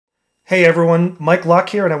Hey everyone, Mike Locke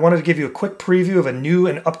here, and I wanted to give you a quick preview of a new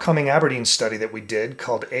and upcoming Aberdeen study that we did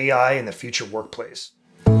called AI in the Future Workplace.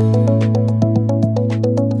 So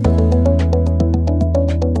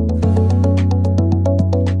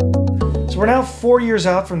we're now 4 years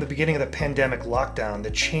out from the beginning of the pandemic lockdown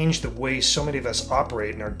that changed the way so many of us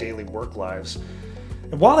operate in our daily work lives.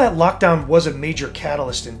 And while that lockdown was a major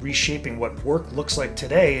catalyst in reshaping what work looks like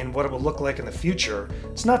today and what it will look like in the future,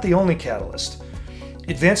 it's not the only catalyst.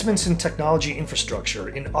 Advancements in technology infrastructure,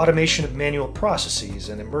 in automation of manual processes,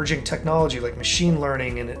 and emerging technology like machine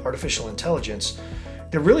learning and artificial intelligence,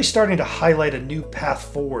 they're really starting to highlight a new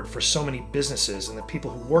path forward for so many businesses and the people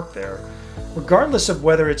who work there, regardless of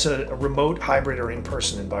whether it's a remote, hybrid, or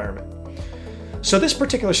in-person environment. So this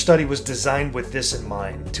particular study was designed with this in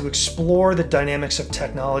mind, to explore the dynamics of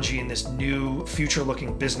technology in this new,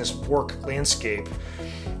 future-looking business work landscape,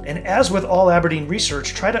 and as with all Aberdeen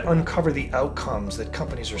research, try to uncover the outcomes that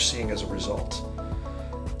companies are seeing as a result.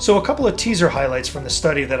 So a couple of teaser highlights from the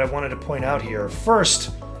study that I wanted to point out here. First,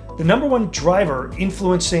 the number one driver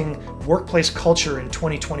influencing workplace culture in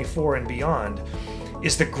 2024 and beyond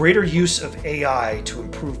is the greater use of AI to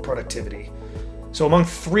improve productivity. So among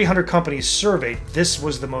 300 companies surveyed, this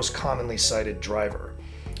was the most commonly cited driver.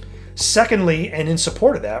 Secondly, and in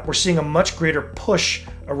support of that, we're seeing a much greater push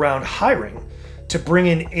around hiring to bring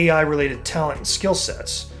in AI-related talent and skill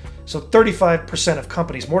sets. So 35% of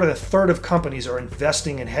companies, more than a third of companies, are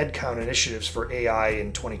investing in headcount initiatives for AI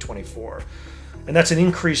in 2024. And that's an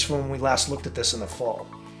increase from when we last looked at this in the fall.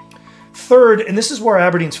 Third, and this is where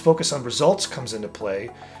Aberdeen's focus on results comes into play,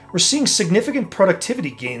 we're seeing significant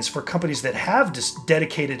productivity gains for companies that have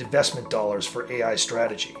dedicated investment dollars for AI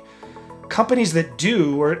strategy. Companies that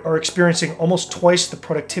do are experiencing almost twice the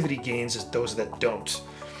productivity gains as those that don't.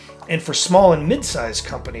 And for small and mid-sized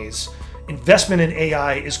companies, investment in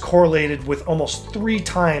AI is correlated with almost 3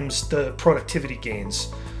 times the productivity gains,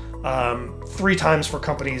 3 times for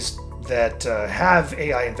companies that have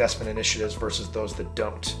AI investment initiatives versus those that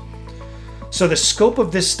don't. So the scope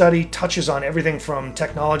of this study touches on everything from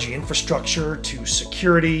technology infrastructure to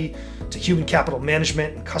security to human capital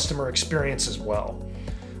management and customer experience as well.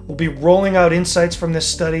 We'll be rolling out insights from this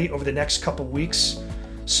study over the next couple weeks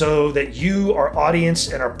so that you, our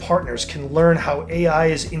audience, and our partners can learn how AI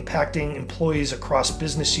is impacting employees across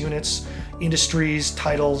business units, industries,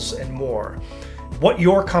 titles, and more. What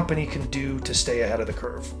your company can do to stay ahead of the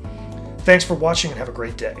curve. Thanks for watching and have a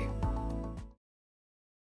great day.